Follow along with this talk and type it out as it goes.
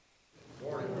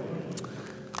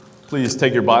Please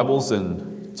take your Bibles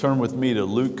and turn with me to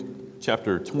Luke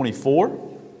chapter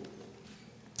 24.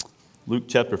 Luke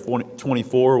chapter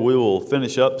 24, we will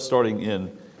finish up starting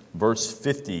in verse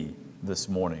 50 this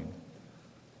morning.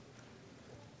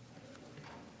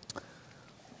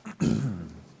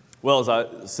 Well, as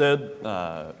I said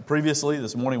previously,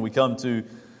 this morning we come to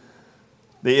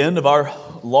the end of our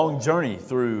long journey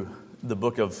through the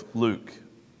book of Luke.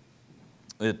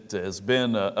 It has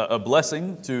been a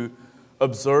blessing to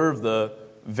observe the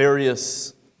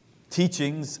various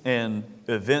teachings and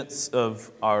events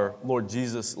of our Lord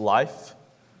Jesus' life.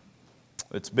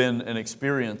 It's been an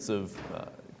experience of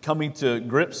coming to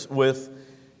grips with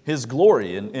His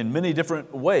glory in many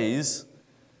different ways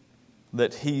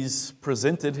that He's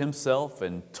presented Himself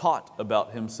and taught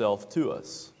about Himself to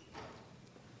us.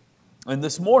 And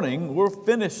this morning, we'll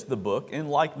finish the book in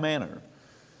like manner,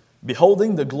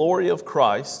 beholding the glory of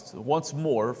Christ once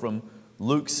more from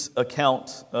Luke's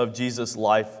account of Jesus'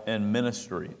 life and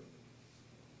ministry.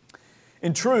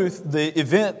 In truth, the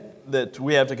event that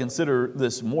we have to consider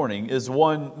this morning is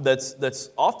one that's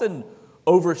often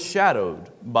overshadowed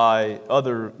by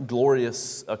other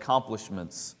glorious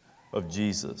accomplishments of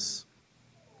Jesus.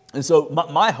 And so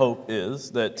my hope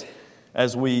is that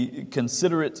as we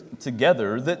consider it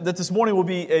together, that this morning will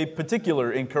be a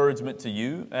particular encouragement to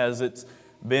you, as it's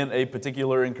been a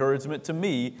particular encouragement to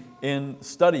me in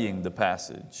studying the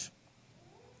passage.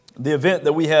 The event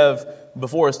that we have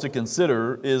before us to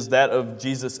consider is that of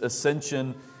Jesus'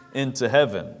 ascension into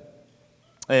heaven.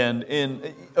 And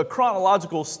in a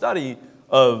chronological study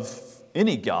of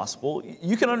any gospel,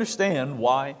 you can understand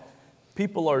why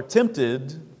people are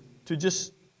tempted to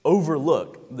just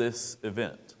overlook this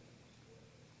event.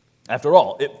 After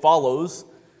all, it follows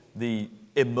the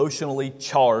emotionally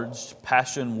charged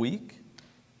Passion Week,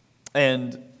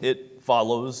 and it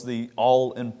follows the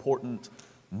all-important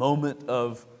moment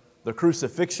of the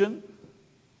crucifixion,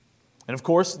 and of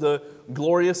course, the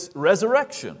glorious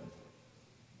resurrection.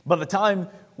 By the time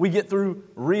we get through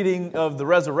reading of the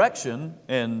resurrection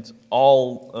and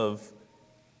all of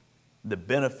the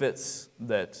benefits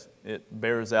that it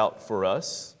bears out for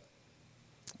us,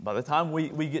 by the time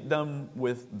we get done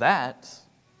with that,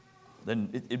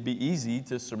 then it'd be easy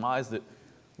to surmise that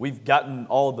we've gotten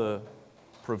all the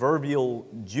proverbial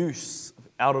juice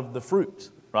out of the fruit,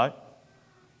 right?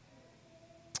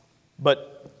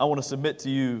 But I want to submit to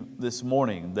you this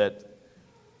morning that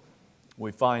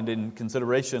we find in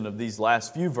consideration of these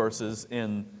last few verses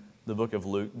in the book of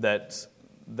Luke that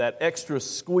extra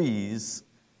squeeze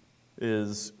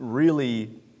is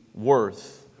really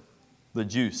worth the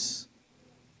juice,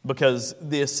 because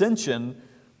the ascension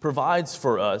provides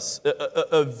for us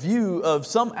a view of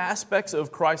some aspects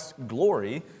of Christ's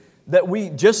glory that we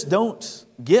just don't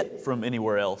get from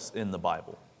anywhere else in the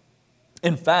Bible.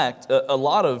 In fact, a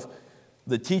lot of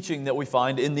the teaching that we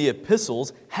find in the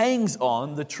epistles hangs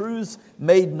on the truths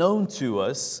made known to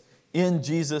us in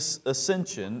Jesus'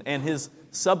 ascension and His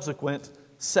subsequent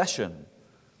session.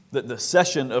 The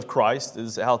session of Christ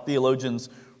is how theologians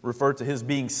refer to His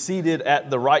being seated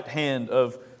at the right hand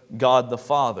of God the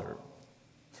Father.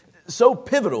 So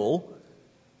pivotal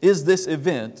is this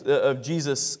event of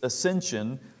Jesus'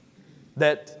 ascension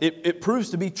that it proves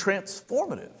to be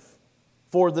transformative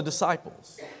for the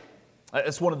disciples.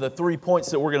 It's one of the 3 points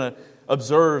that we're going to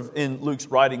observe in Luke's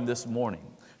writing this morning.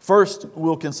 First,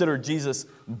 we'll consider Jesus'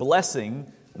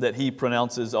 blessing that He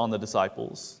pronounces on the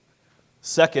disciples.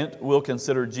 Second, we'll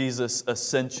consider Jesus'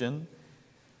 ascension.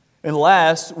 And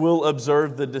last, we'll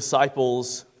observe the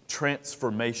disciples'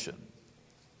 transformation.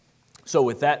 So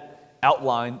with that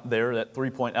outline there, that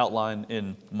 3-point outline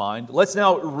in mind, let's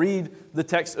now read the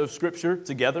text of Scripture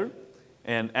together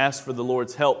and ask for the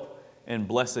Lord's help and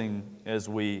blessing as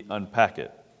we unpack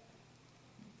it.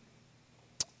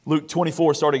 Luke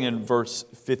 24, starting in verse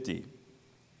 50.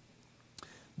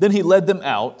 Then He led them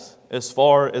out as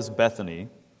far as Bethany,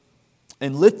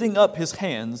 and lifting up His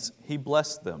hands, He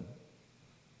blessed them.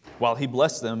 While He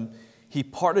blessed them, He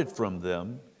parted from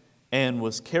them and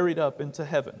was carried up into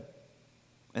heaven.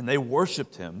 And they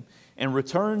worshiped Him and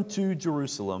returned to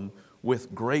Jerusalem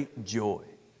with great joy,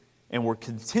 and were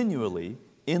continually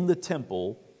in the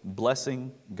temple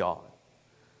blessing God.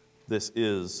 This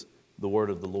is the word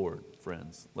of the Lord,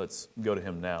 friends. Let's go to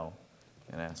Him now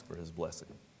and ask for His blessing.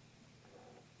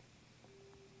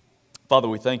 Father,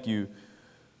 we thank You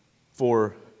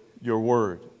for Your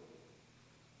word.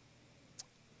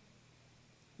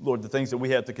 Lord, the things that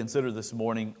we have to consider this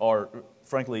morning are,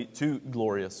 frankly, too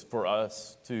glorious for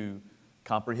us to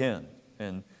comprehend.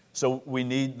 And so we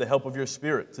need the help of Your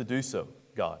Spirit to do so,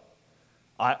 God.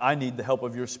 I need the help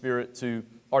of Your Spirit to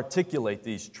articulate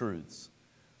these truths.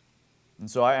 And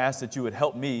so I ask that you would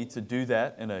help me to do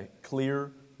that in a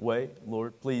clear way.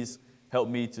 Lord, please help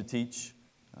me to teach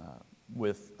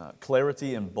with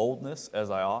clarity and boldness as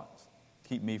I ought.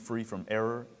 Keep me free from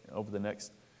error over the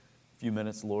next few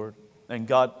minutes, Lord. And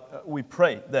God, we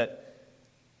pray that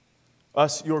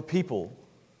us, your people,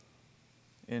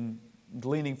 in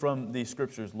gleaning from these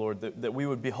scriptures, Lord, that we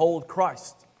would behold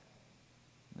Christ,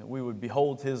 that we would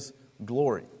behold His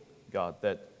glory, God,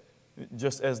 that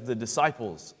just as the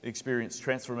disciples experienced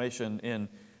transformation in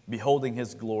beholding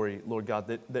His glory, Lord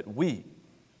God, that we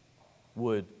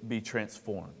would be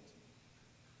transformed,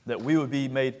 that we would be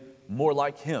made more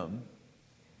like Him,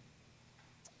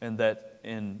 and that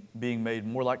in being made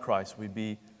more like Christ, we'd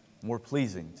be more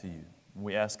pleasing to you. And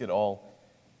we ask it all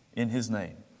in His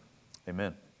name.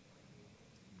 Amen.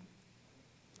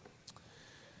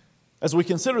 As we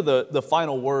consider the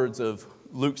final words of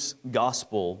Luke's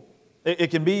gospel,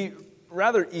 it can be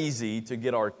rather easy to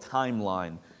get our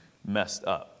timeline messed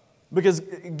up. Because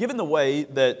given the way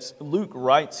that Luke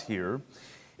writes here,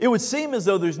 it would seem as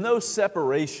though there's no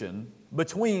separation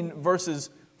between verses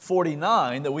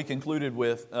 49 that we concluded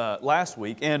with last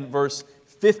week and verse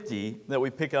 50 that we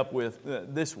pick up with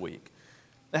this week.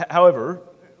 However,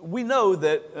 we know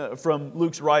that from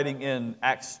Luke's writing in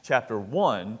Acts chapter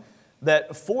 1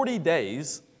 that 40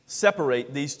 days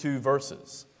separate these two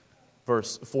verses,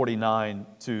 verse 49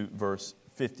 to verse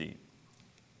 50.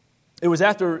 It was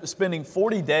after spending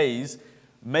 40 days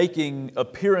making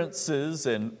appearances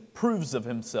and proofs of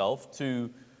Himself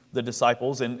to the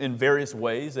disciples in various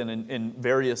ways and in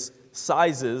various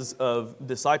sizes of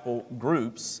disciple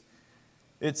groups.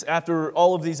 It's after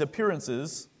all of these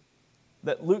appearances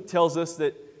that Luke tells us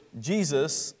that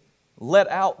Jesus let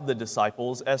out the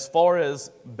disciples as far as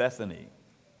Bethany.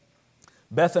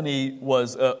 Bethany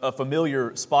was a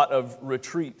familiar spot of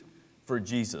retreat for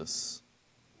Jesus.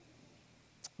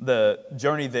 The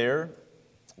journey there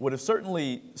would have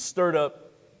certainly stirred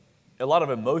up a lot of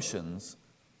emotions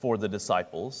for the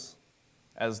disciples,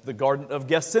 as the Garden of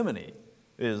Gethsemane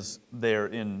is there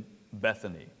in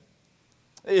Bethany.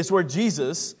 It's where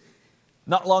Jesus,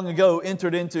 not long ago,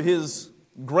 entered into His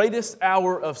greatest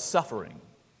hour of suffering.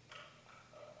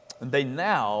 And they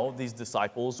now, these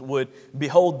disciples, would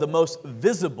behold the most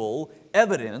visible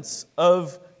evidence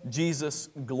of Jesus'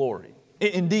 glory.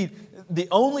 Indeed, the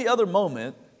only other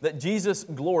moment that Jesus'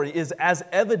 glory is as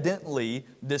evidently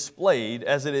displayed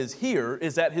as it is here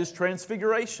is at His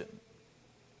transfiguration.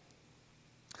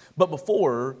 But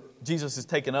before Jesus is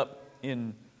taken up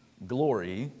in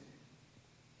glory,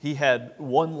 He had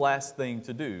one last thing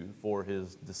to do for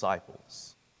His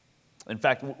disciples. In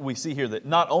fact, we see here that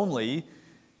not only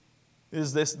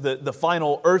is this the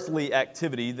final earthly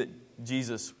activity that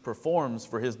Jesus performs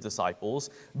for His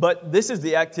disciples, but this is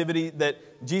the activity that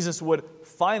Jesus would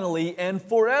finally and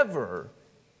forever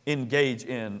engage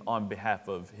in on behalf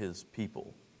of His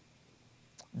people.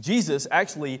 Jesus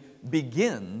actually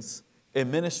begins a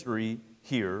ministry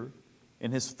here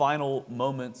in His final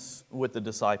moments with the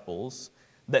disciples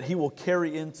that He will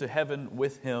carry into heaven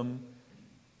with Him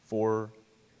for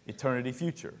eternity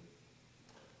future.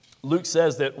 Luke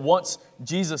says that once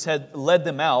Jesus had led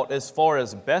them out as far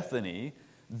as Bethany,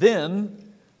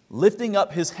 then, lifting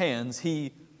up His hands,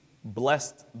 He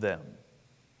blessed them.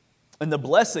 And the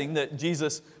blessing that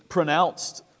Jesus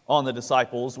pronounced on the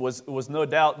disciples was no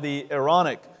doubt the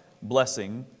Aaronic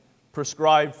blessing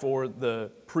prescribed for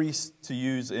the priests to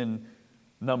use in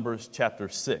Numbers chapter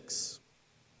 6.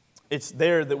 It's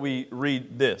there that we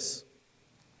read this.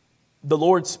 The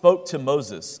Lord spoke to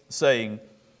Moses, saying,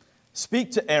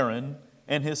 "Speak to Aaron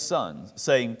and his sons,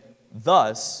 saying,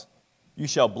 Thus you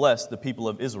shall bless the people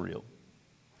of Israel.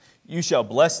 You shall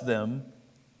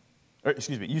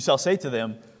you shall say to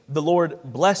them, The Lord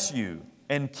bless you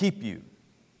and keep you.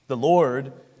 The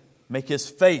Lord make His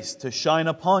face to shine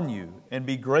upon you and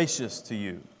be gracious to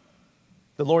you.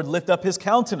 The Lord lift up His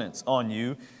countenance on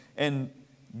you and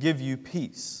give you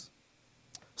peace.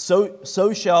 So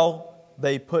shall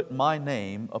they put my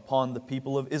name upon the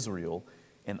people of Israel,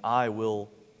 and I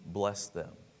will bless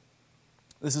them."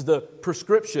 This is the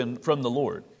prescription from the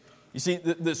Lord. You see,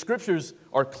 the Scriptures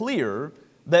are clear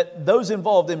that those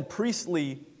involved in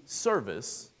priestly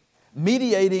service,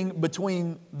 mediating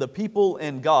between the people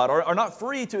and God, are not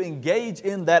free to engage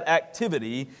in that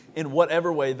activity in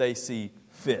whatever way they see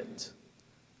fit.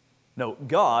 No,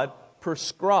 God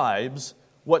prescribes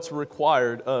what's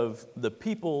required of the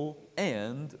people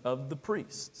and of the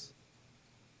priests.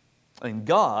 And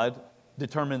God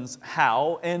determines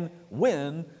how and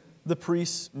when the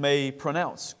priests may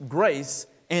pronounce grace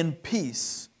and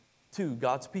peace to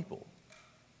God's people.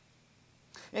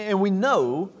 And we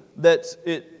know that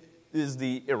is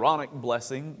the Aaronic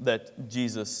blessing that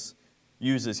Jesus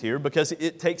uses here, because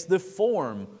it takes the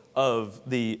form of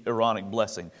the Aaronic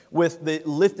blessing. With the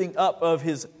lifting up of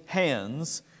his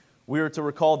hands, we are to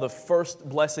recall the first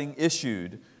blessing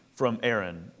issued from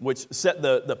Aaron, which set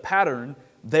the pattern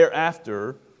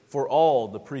thereafter for all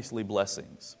the priestly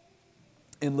blessings.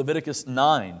 In Leviticus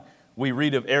 9, we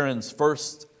read of Aaron's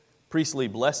first priestly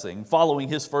blessing following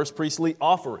his first priestly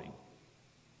offering.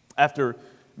 After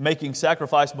making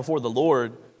sacrifice before the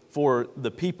Lord for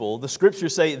the people, the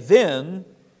Scriptures say, "Then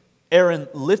Aaron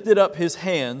lifted up his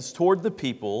hands toward the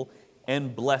people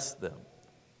and blessed them."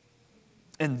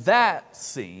 And that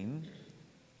scene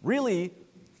really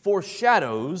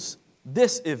foreshadows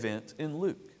this event in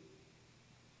Luke.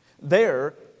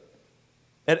 There,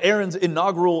 at Aaron's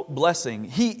inaugural blessing,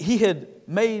 he had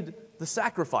made the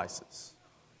sacrifices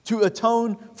to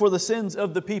atone for the sins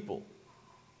of the people.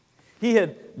 He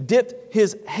had dipped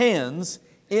his hands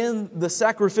in the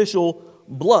sacrificial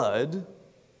blood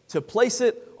to place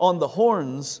it on the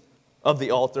horns of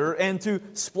the altar and to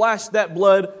splash that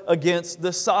blood against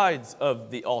the sides of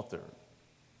the altar.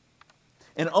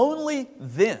 And only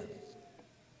then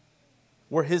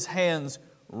were his hands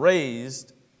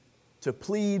raised to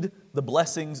plead the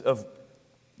blessings of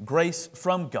grace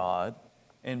from God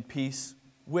and peace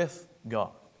with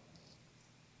God.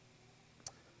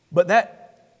 But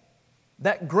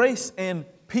that grace and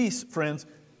peace, friends,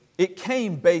 it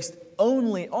came based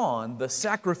only on the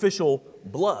sacrificial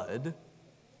blood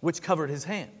which covered his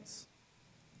hands.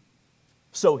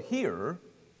 So here,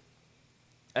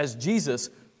 as Jesus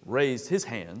raised his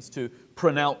hands to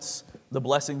pronounce the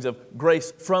blessings of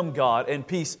grace from God and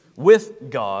peace with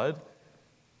God,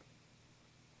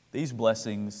 these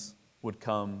blessings would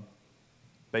come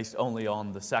based only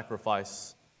on the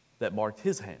sacrifice that marked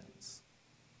his hands.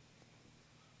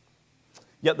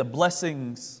 Yet the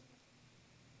blessings,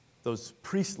 those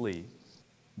priestly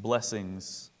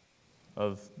blessings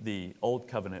of the Old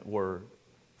Covenant, were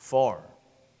far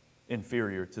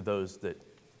inferior to those that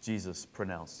Jesus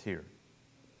pronounced here.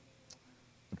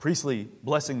 The priestly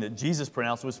blessing that Jesus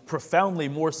pronounced was profoundly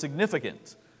more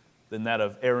significant than that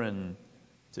of Aaron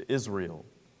to Israel.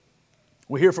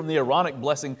 We hear from the Aaronic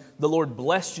blessing, "The Lord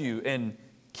bless you and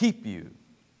keep you,"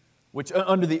 which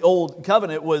under the Old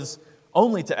Covenant was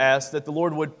only to ask that the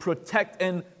Lord would protect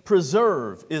and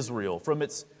preserve Israel from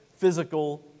its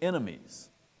physical enemies.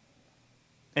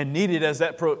 And needed as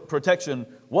that protection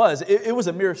was, it was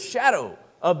a mere shadow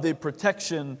of the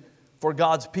protection for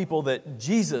God's people that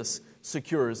Jesus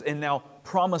secures and now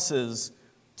promises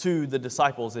to the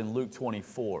disciples in Luke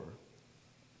 24.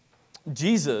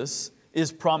 Jesus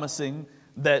is promising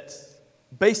that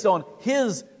based on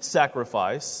his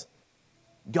sacrifice,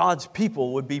 God's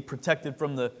people would be protected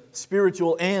from the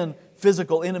spiritual and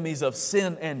physical enemies of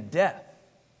sin and death.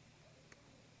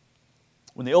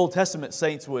 When the Old Testament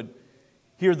saints would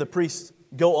hear the priest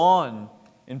go on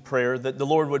in prayer that the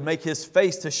Lord would make his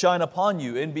face to shine upon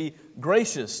you and be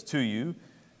gracious to you,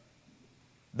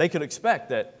 they could expect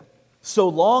that so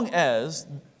long as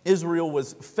Israel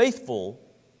was faithful,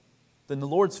 then the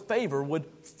Lord's favor would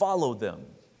follow them.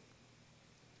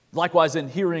 Likewise, in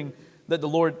hearing that the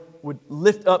Lord would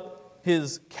lift up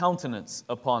his countenance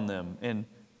upon them and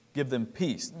give them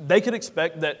peace, they could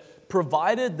expect that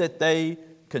provided that they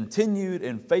continued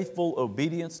in faithful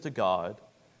obedience to God,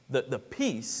 that the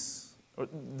peace, or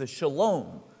the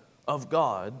shalom of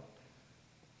God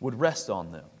would rest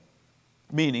on them.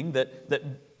 Meaning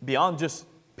that beyond just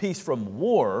peace from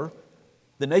war,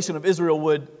 the nation of Israel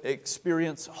would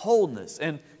experience wholeness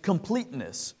and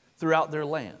completeness throughout their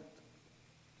land.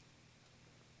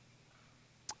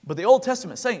 But the Old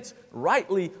Testament saints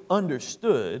rightly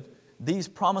understood these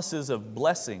promises of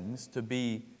blessings to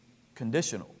be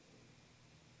conditional.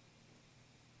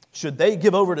 Should they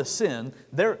give over to sin,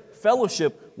 their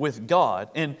fellowship with God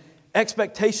and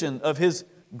expectation of his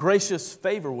gracious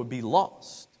favor would be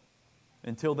lost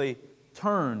until they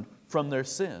turned from their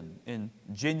sin in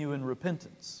genuine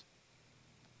repentance.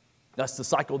 That's the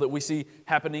cycle that we see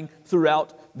happening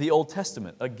throughout the Old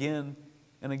Testament again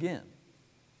and again.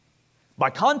 By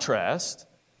contrast,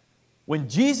 when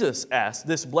Jesus asked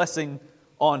this blessing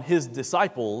on his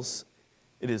disciples,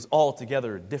 it is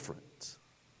altogether different.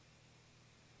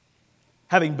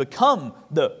 Having become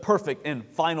the perfect and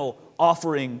final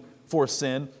offering for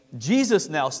sin, Jesus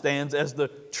now stands as the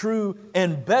true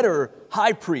and better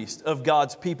high priest of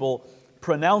God's people,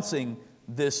 pronouncing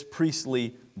this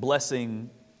priestly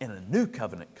blessing in a new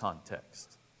covenant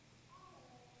context.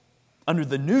 Under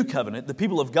the new covenant, the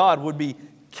people of God would be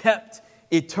kept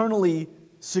eternally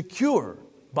secure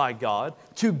by God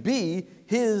to be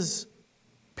his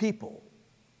people.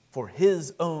 for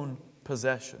His own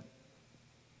possession.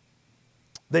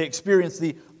 They experience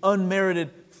the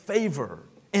unmerited favor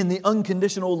and the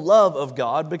unconditional love of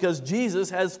God because Jesus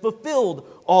has fulfilled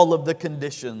all of the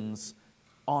conditions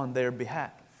on their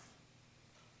behalf.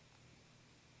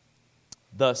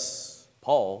 Thus,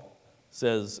 Paul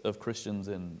says of Christians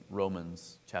in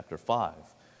Romans chapter 5,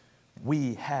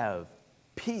 we have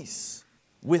peace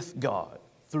with God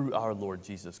through our Lord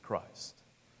Jesus Christ.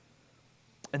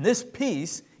 And this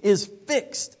peace is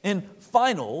fixed and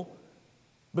final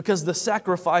because the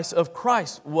sacrifice of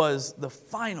Christ was the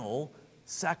final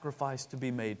sacrifice to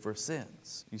be made for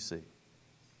sins, you see.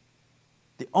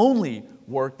 The only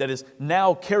work that is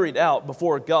now carried out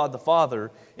before God the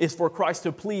Father is for Christ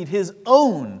to plead His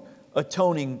own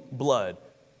atoning blood,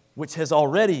 which has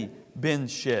already been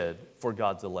shed for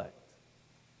God's elect.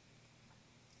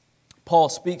 Paul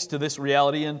speaks to this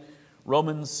reality in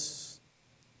Romans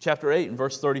chapter 8 and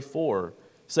verse 34,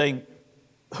 saying,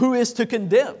 "Who is to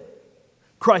condemn?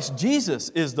 Christ Jesus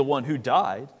is the one who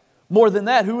died. More than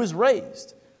that, who is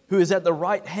raised, who is at the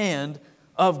right hand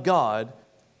of God,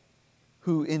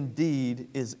 who indeed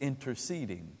is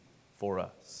interceding for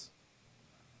us."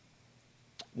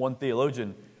 One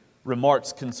theologian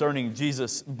remarks concerning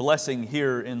Jesus' blessing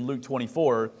here in Luke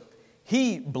 24,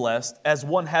 He blessed as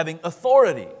one having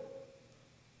authority.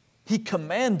 He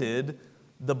commanded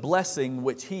the blessing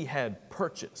which He had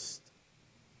purchased.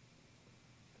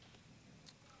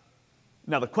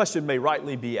 Now the question may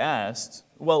rightly be asked,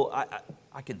 well,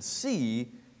 I can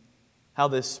see how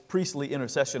this priestly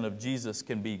intercession of Jesus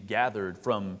can be gathered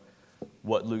from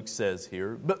what Luke says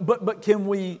here. But can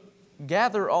we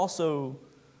gather also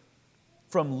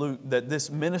from Luke that this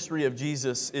ministry of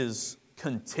Jesus is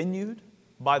continued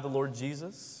by the Lord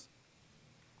Jesus?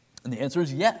 And the answer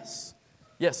is yes.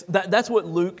 Yes, that's what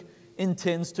Luke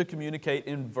intends to communicate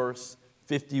in verse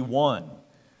 51.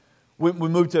 We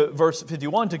move to verse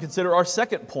 51 to consider our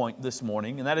second point this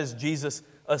morning, and that is Jesus'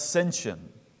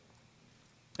 ascension.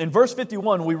 In verse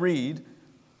 51 we read,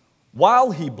 "While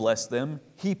He blessed them,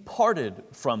 He parted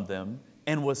from them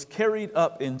and was carried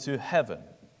up into heaven."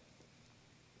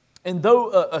 And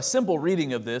though a simple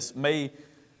reading of this may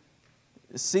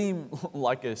seem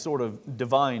like a sort of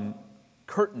divine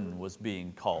curtain was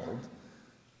being called,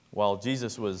 while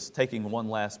Jesus was taking one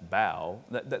last bow,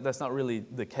 that's not really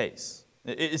the case.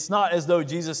 It's not as though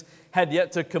Jesus had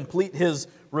yet to complete His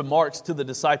remarks to the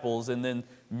disciples and then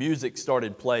music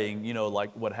started playing,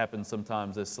 like what happens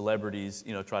sometimes as celebrities,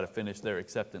 try to finish their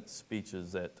acceptance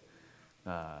speeches at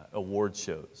award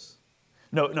shows.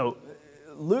 No,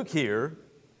 Luke here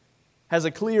has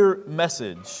a clear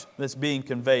message that's being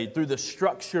conveyed through the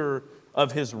structure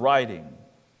of his writing.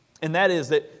 And that is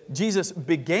that Jesus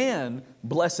began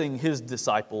blessing His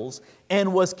disciples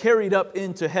and was carried up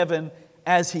into heaven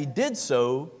as He did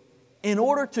so in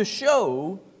order to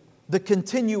show the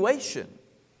continuation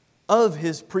of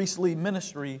His priestly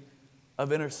ministry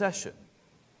of intercession.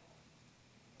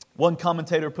 One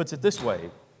commentator puts it this way: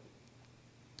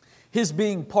 His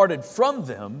being parted from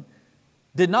them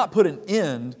did not put an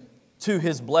end to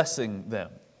His blessing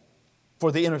them,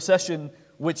 for the intercession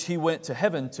which He went to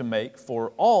heaven to make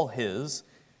for all His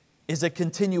is a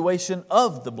continuation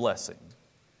of the blessing.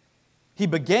 He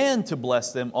began to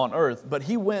bless them on earth, but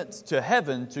He went to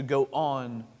heaven to go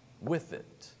on with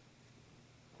it.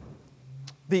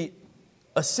 The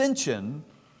ascension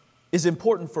is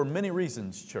important for many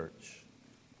reasons, church,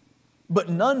 but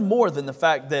none more than the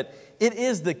fact that it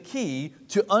is the key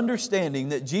to understanding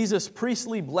that Jesus'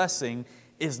 priestly blessing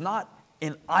is not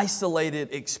an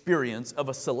isolated experience of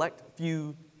a select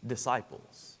few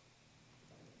disciples.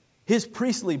 His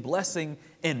priestly blessing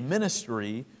and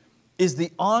ministry is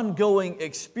the ongoing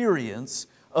experience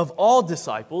of all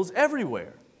disciples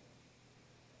everywhere.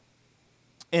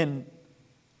 And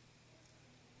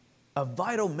a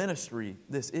vital ministry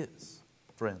this is,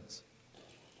 friends.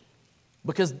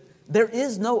 Because there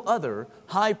is no other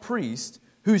high priest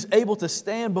who's able to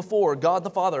stand before God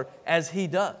the Father as He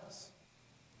does.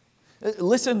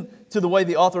 Listen to the way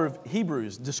the author of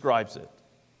Hebrews describes it.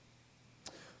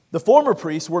 The former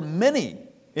priests were many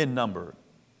in number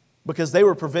because they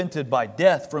were prevented by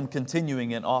death from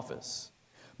continuing in office.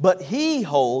 But He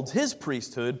holds His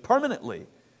priesthood permanently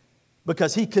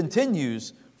because He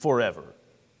continues forever.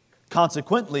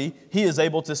 Consequently, He is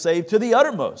able to save to the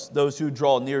uttermost those who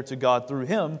draw near to God through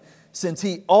Him, since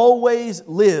He always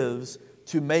lives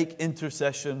to make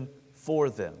intercession for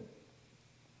them.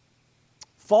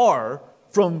 Far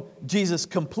from Jesus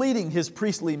completing His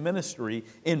priestly ministry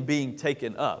in being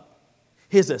taken up,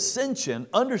 His ascension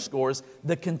underscores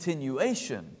the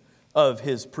continuation of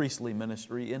His priestly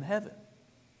ministry in heaven.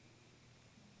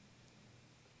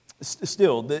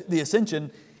 Still, the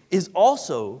ascension is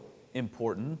also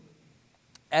important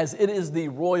as it is the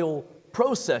royal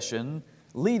procession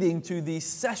leading to the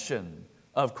session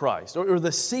of Christ, or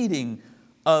the seating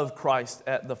of Christ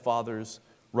at the Father's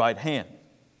right hand.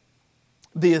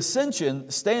 The ascension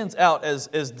stands out as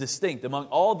distinct among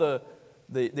all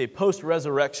the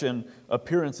post-resurrection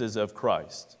appearances of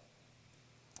Christ.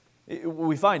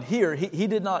 We find here, he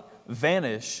did not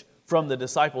vanish from the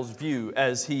disciples' view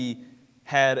as he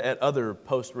had at other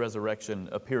post-resurrection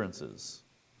appearances.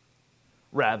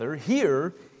 Rather,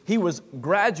 here, he was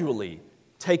gradually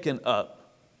taken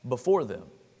up before them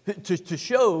to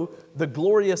show the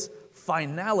glorious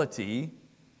finality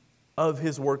of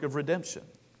his work of redemption.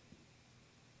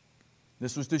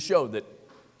 This was to show that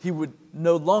he would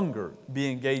no longer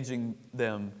be engaging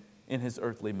them in his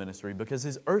earthly ministry because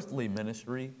his earthly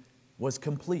ministry was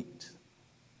complete.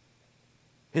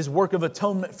 His work of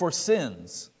atonement for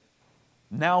sins,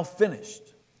 now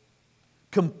finished,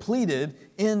 completed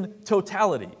in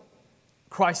totality.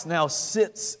 Christ now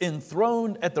sits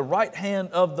enthroned at the right hand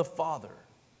of the Father.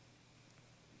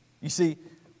 You see,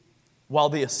 while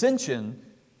the ascension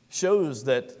shows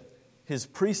that his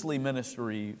priestly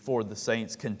ministry for the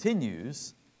saints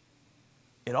continues,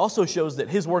 it also shows that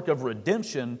his work of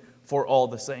redemption for all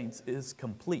the saints is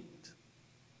complete.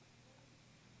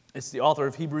 It's the author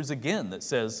of Hebrews again that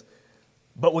says,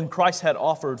 "But when Christ had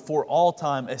offered for all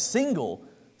time a single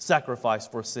sacrifice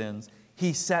for sins,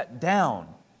 he sat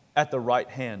down at the right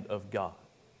hand of God."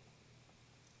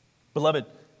 Beloved,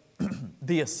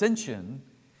 the ascension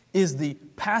is the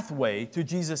pathway to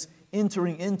Jesus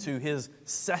entering into his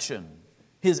session,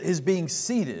 his being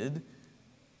seated,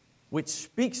 which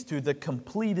speaks to the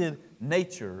completed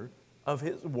nature of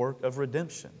his work of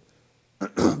redemption.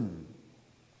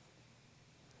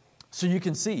 So you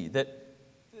can see that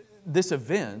this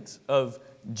event of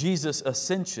Jesus'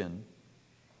 ascension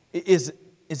is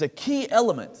a key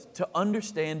element to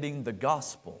understanding the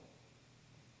gospel.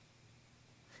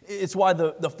 It's why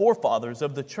the forefathers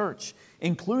of the church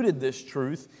included this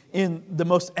truth in the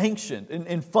most ancient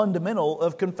and fundamental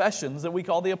of confessions that we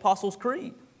call the Apostles'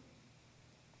 Creed.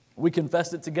 We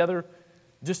confessed it together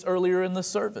just earlier in the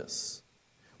service.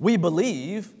 We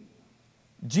believe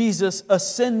Jesus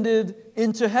ascended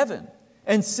into heaven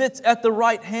and sits at the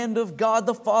right hand of God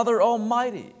the Father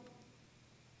Almighty.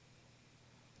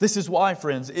 This is why,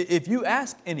 friends, if you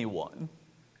ask anyone,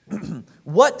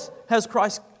 what has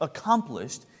Christ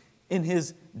accomplished in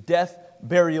his death,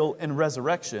 burial, and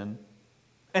resurrection,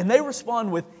 and they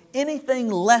respond with anything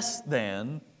less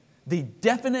than the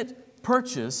definite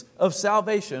purchase of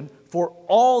salvation for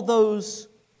all those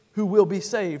who will be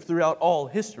saved throughout all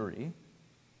history,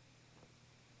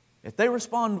 if they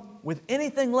respond with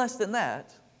anything less than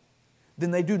that,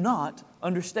 then they do not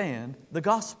understand the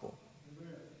gospel.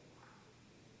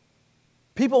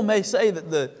 People may say that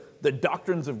the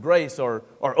doctrines of grace are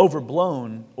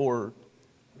overblown or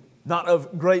not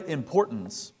of great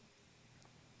importance.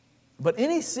 But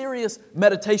any serious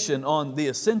meditation on the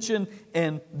ascension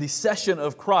and the session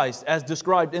of Christ, as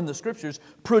described in the Scriptures,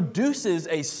 produces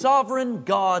a sovereign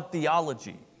God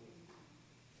theology.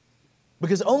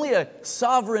 Because only a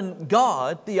sovereign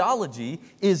God theology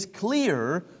is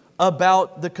clear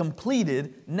about the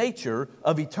completed nature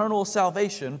of eternal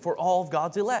salvation for all of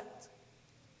God's elect.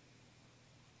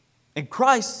 And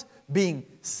Christ being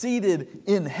seated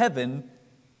in heaven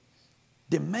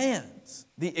demands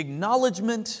the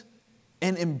acknowledgement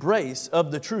and embrace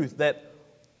of the truth that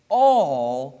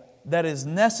all that is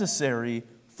necessary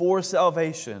for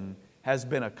salvation has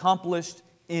been accomplished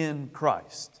in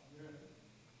Christ.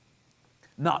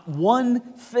 Not one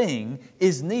thing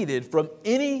is needed from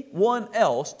anyone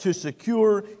else to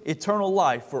secure eternal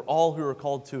life for all who are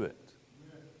called to it.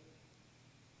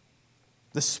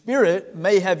 The Spirit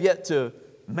may have yet to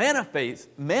manifest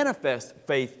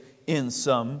faith in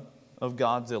some of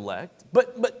God's elect,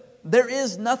 but there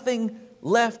is nothing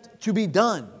left to be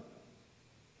done.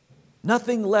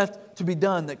 Nothing left to be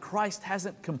done that Christ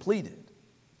hasn't completed.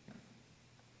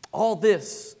 All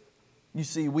this, you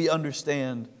see, we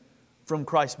understand from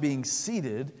Christ being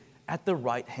seated at the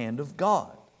right hand of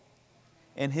God.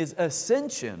 And his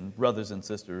ascension, brothers and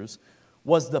sisters,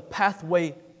 was the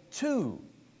pathway to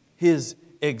his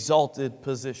exalted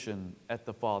position at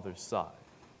the Father's side.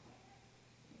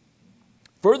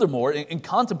 Furthermore, in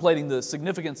contemplating the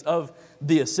significance of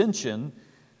the ascension,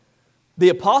 the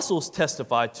apostles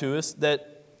testify to us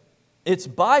that it's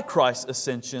by Christ's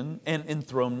ascension and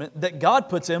enthronement that God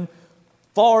puts him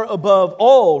far above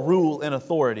all rule and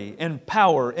authority and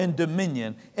power and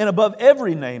dominion and above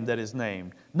every name that is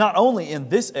named, not only in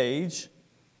this age,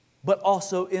 but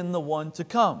also in the one to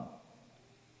come.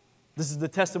 This is the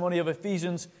testimony of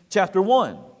Ephesians chapter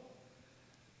 1.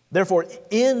 Therefore,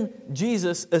 in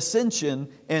Jesus' ascension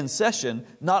and session,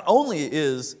 not only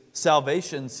is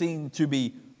salvation seen to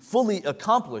be fully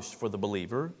accomplished for the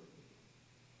believer,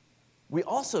 we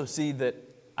also see that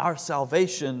our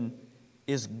salvation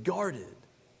is guarded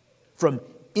from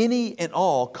any and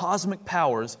all cosmic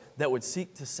powers that would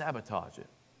seek to sabotage it.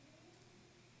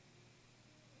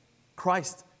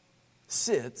 Christ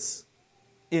sits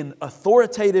in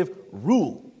authoritative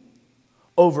rule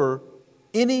over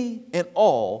any and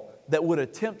all that would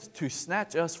attempt to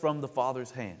snatch us from the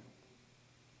Father's hand.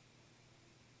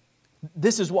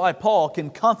 This is why Paul can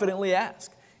confidently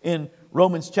ask in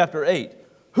Romans chapter 8,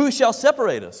 "Who shall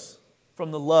separate us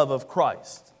from the love of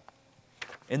Christ?"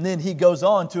 And then he goes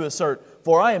on to assert,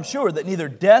 "For I am sure that neither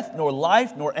death, nor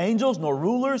life, nor angels, nor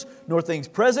rulers, nor things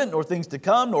present, nor things to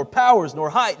come, nor powers,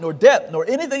 nor height, nor depth, nor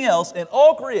anything else in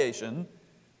all creation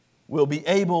will be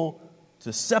able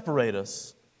to separate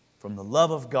us from the love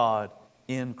of God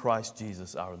in Christ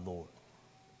Jesus our Lord."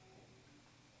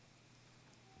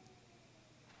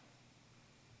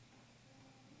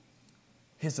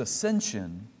 His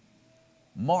ascension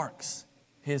marks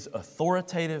His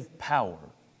authoritative power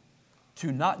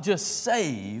to not just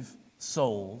save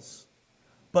souls,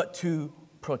 but to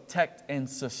protect and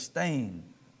sustain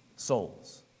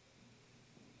souls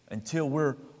until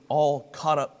we're all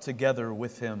caught up together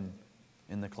with Him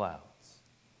in the clouds.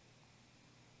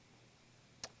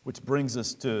 Which brings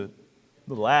us to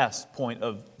the last point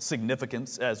of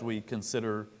significance as we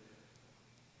consider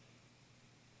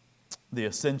the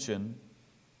ascension.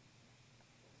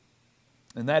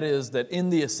 And that is that in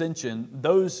the ascension,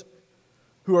 those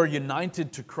who are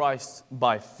united to Christ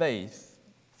by faith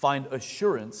find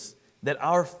assurance that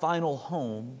our final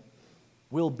home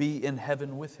will be in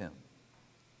heaven with Him.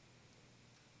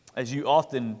 As you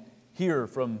often hear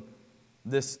from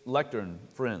this lectern,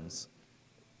 friends,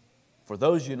 for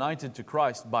those united to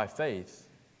Christ by faith,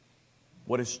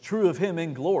 what is true of Him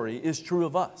in glory is true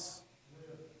of us.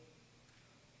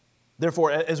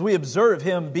 Therefore, as we observe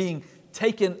Him being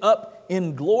taken up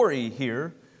in glory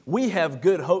here, we have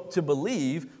good hope to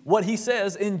believe what He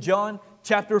says in John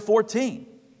chapter 14.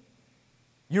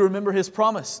 You remember His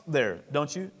promise there,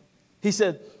 don't you? He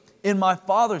said, "In my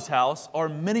Father's house are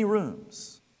many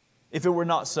rooms. If it were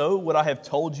not so, would I have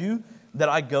told you that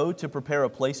I go to prepare a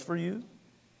place for you?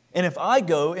 And if I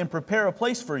go and prepare a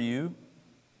place for you,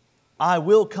 I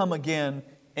will come again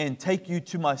and take you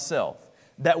to myself,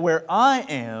 that where I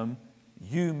am,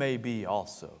 you may be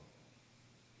also."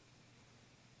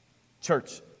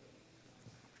 Church,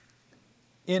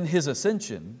 in His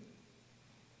ascension,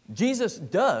 Jesus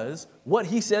does what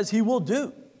He says He will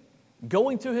do,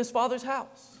 going to His Father's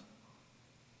house.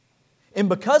 And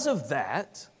because of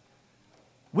that,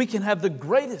 we can have the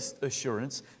greatest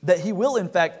assurance that He will in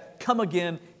fact come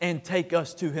again and take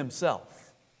us to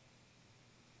Himself.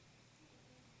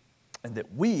 And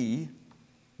that we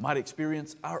might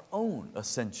experience our own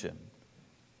ascension,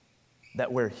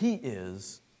 that where He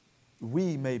is,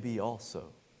 we may be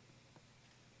also.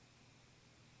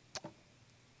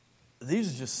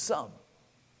 These are just some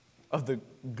of the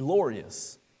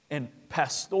glorious and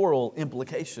pastoral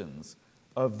implications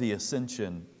of the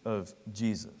ascension of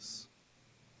Jesus.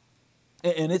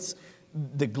 And it's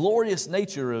the glorious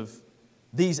nature of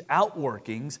these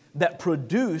outworkings that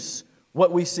produce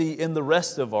what we see in the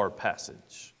rest of our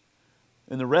passage.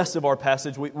 In the rest of our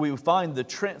passage, we find the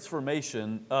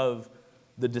transformation of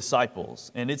the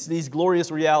disciples. And it's these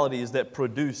glorious realities that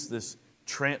produce this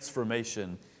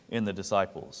transformation in the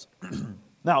disciples.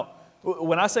 Now,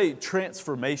 when I say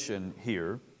transformation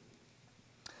here,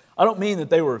 I don't mean that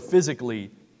they were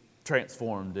physically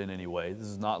transformed in any way. This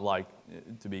is not like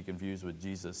to be confused with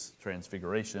Jesus'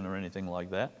 transfiguration or anything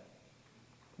like that.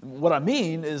 What I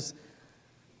mean is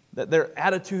that their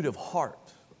attitude of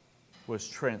heart was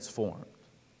transformed.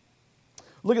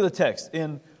 Look at the text.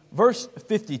 In verse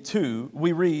 52,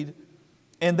 we read,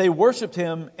 "And they worshiped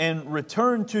Him and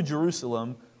returned to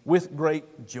Jerusalem with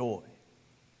great joy."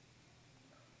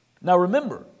 Now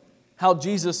remember how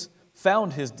Jesus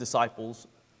found His disciples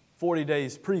 40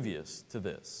 days previous to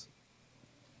this.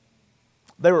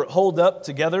 They were holed up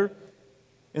together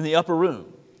in the upper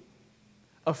room,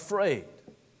 afraid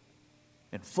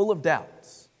and full of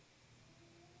doubts.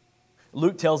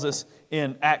 Luke tells us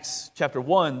in Acts chapter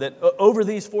 1 that over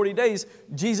these 40 days,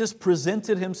 Jesus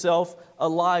presented Himself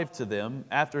alive to them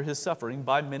after His suffering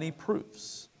by many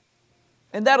proofs.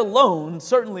 And that alone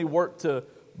certainly worked to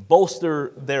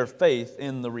bolster their faith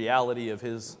in the reality of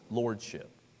His lordship.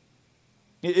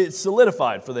 It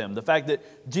solidified for them the fact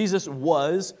that Jesus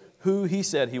was who He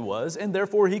said He was, and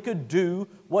therefore He could do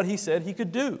what He said He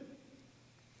could do.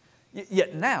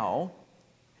 Yet now,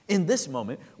 in this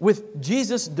moment, with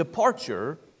Jesus'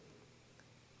 departure,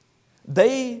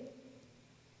 they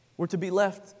were to be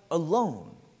left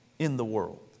alone in the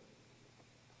world,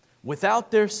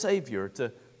 without their Savior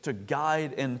to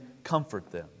guide and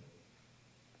comfort them.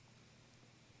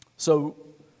 So,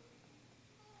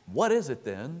 what is it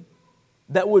then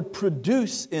that would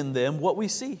produce in them what we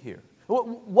see here?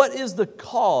 What is the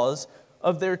cause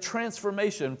of their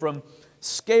transformation from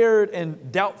scared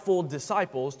and doubtful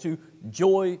disciples to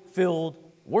joy-filled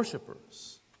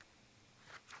worshipers?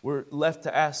 We're left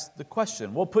to ask the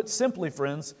question. Well, put simply,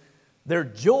 friends, their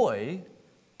joy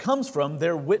comes from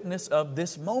their witness of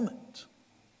this moment.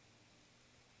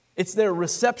 It's their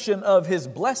reception of His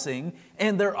blessing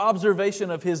and their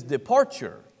observation of His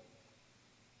departure.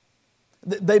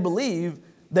 They believe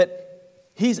that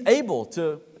He's able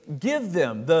to give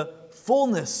them the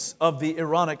fullness of the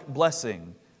Aaronic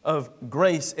blessing of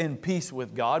grace and peace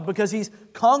with God because He's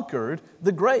conquered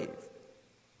the grave.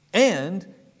 And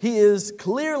He is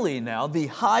clearly now the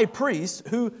high priest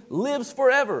who lives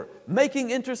forever,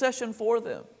 making intercession for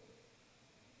them.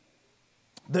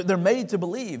 They're made to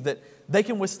believe that they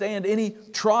can withstand any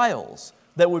trials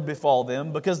that would befall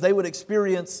them because they would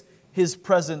experience His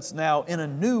presence now in a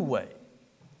new way,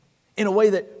 in a way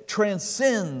that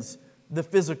transcends the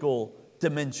physical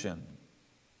dimension.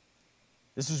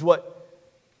 This is what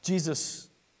Jesus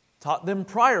taught them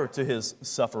prior to His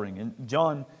suffering. In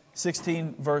John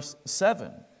 16, verse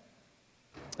 7,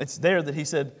 it's there that He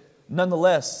said,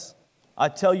 "Nonetheless, I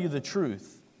tell you the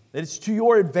truth, that it's to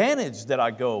your advantage that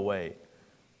I go away.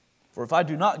 For if I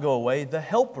do not go away, the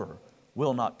Helper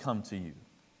will not come to you.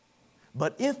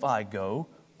 But if I go,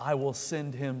 I will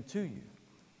send Him to you."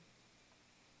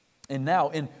 And now,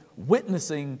 in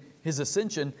witnessing His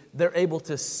ascension, they're able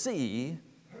to see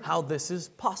how this is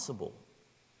possible.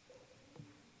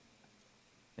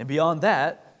 And beyond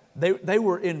that, they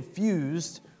were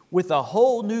infused with a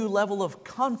whole new level of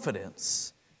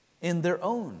confidence in their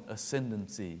own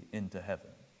ascendancy into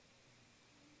heaven.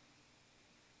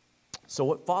 So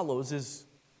what follows is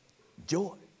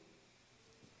joy,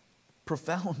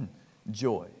 profound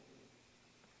joy.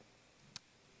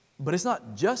 But it's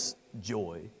not just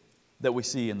joy that we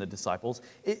see in the disciples.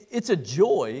 It's a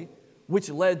joy which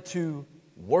led to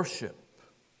worship.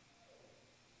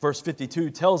 Verse 52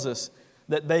 tells us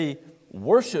that they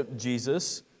worshiped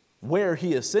Jesus where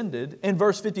He ascended. And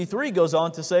verse 53 goes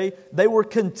on to say they were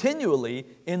continually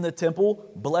in the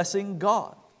temple blessing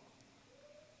God.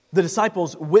 The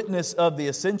disciples' witness of the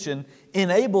ascension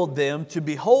enabled them to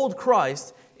behold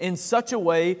Christ in such a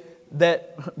way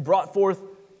that brought forth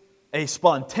a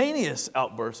spontaneous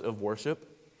outburst of worship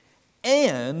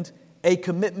and a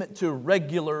commitment to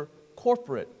regular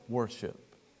corporate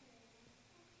worship.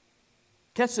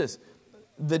 Catch this.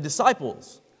 The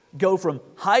disciples go from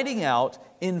hiding out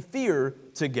in fear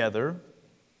together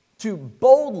to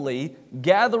boldly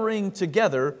gathering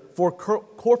together for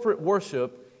corporate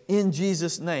worship in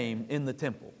Jesus' name in the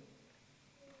temple.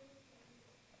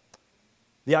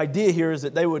 The idea here is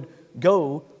that they would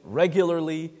go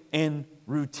regularly and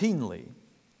routinely,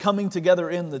 coming together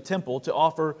in the temple to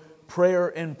offer prayer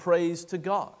and praise to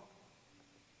God.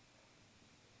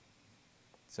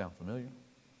 Sound familiar?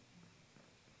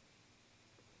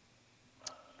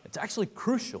 It's actually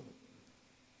crucial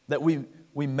that we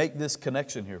make this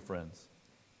connection here, friends.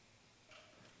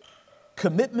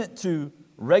 Commitment to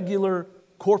regular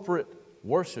corporate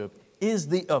worship is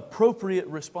the appropriate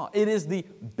response. It is the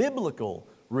biblical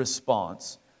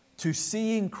response to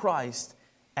seeing Christ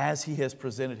as He has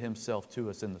presented Himself to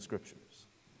us in the Scriptures.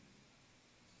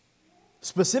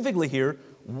 Specifically here,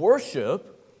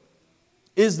 worship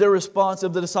is the response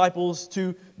of the disciples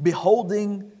to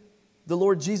beholding the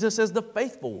Lord Jesus as the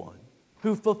faithful one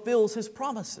who fulfills His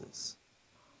promises.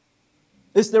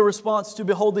 It's their response to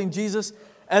beholding Jesus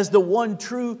as the one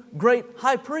true great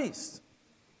high priest.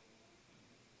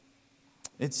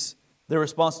 It's their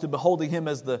response to beholding Him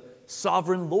as the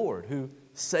sovereign Lord who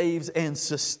saves and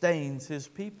sustains His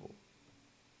people.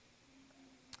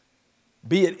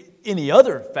 Be it any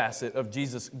other facet of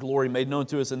Jesus' glory made known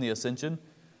to us in the ascension,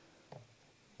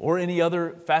 or any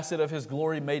other facet of His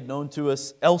glory made known to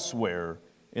us elsewhere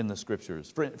in the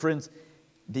Scriptures. Friends,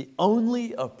 the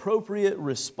only appropriate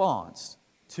response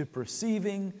to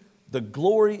perceiving the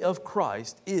glory of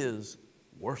Christ is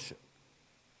worship.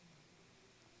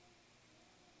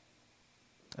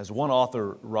 As one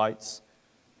author writes,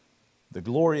 the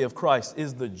glory of Christ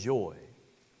is the joy,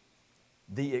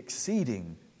 the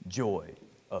exceeding joy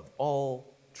of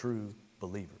all true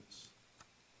believers.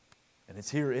 And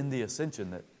it's here in the ascension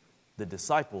that the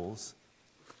disciples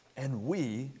and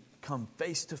we come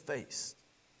face to face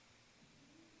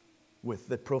with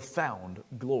the profound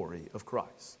glory of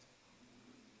Christ.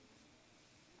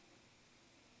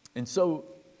 And so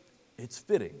it's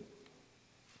fitting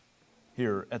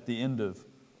here at the end of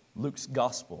Luke's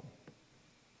gospel,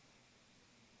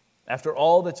 after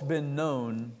all that's been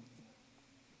known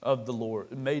of the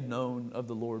Lord, made known of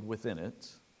the Lord within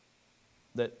it,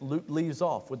 that Luke leaves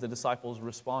off with the disciples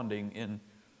responding in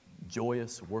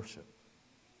joyous worship.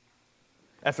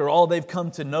 After all they've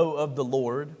come to know of the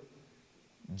Lord,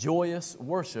 joyous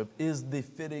worship is the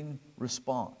fitting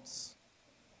response.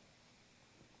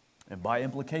 And by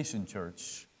implication,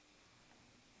 church,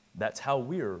 that's how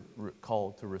we're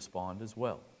called to respond as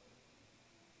well.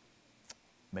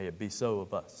 May it be so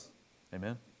of us.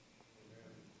 Amen?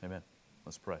 Amen.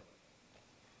 Let's pray.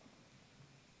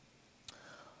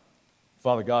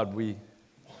 Father God, we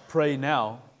pray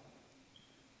now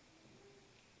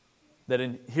that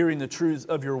in hearing the truths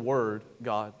of your word,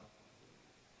 God,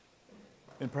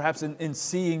 and perhaps in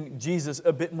seeing Jesus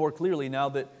a bit more clearly now,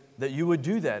 that you would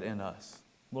do that in us.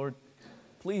 Lord,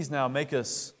 please now make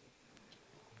us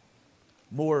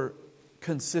more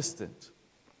consistent,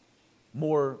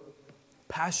 more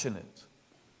passionate,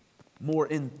 more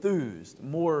enthused,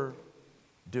 more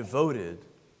devoted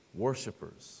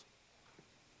worshipers.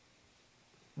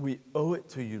 We owe it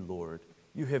to you, Lord.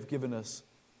 You have given us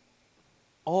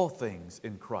all things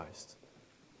in Christ.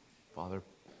 Father,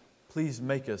 please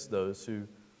make us those who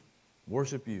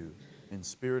worship you in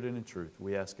spirit and in truth.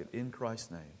 We ask it in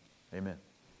Christ's name. Amen.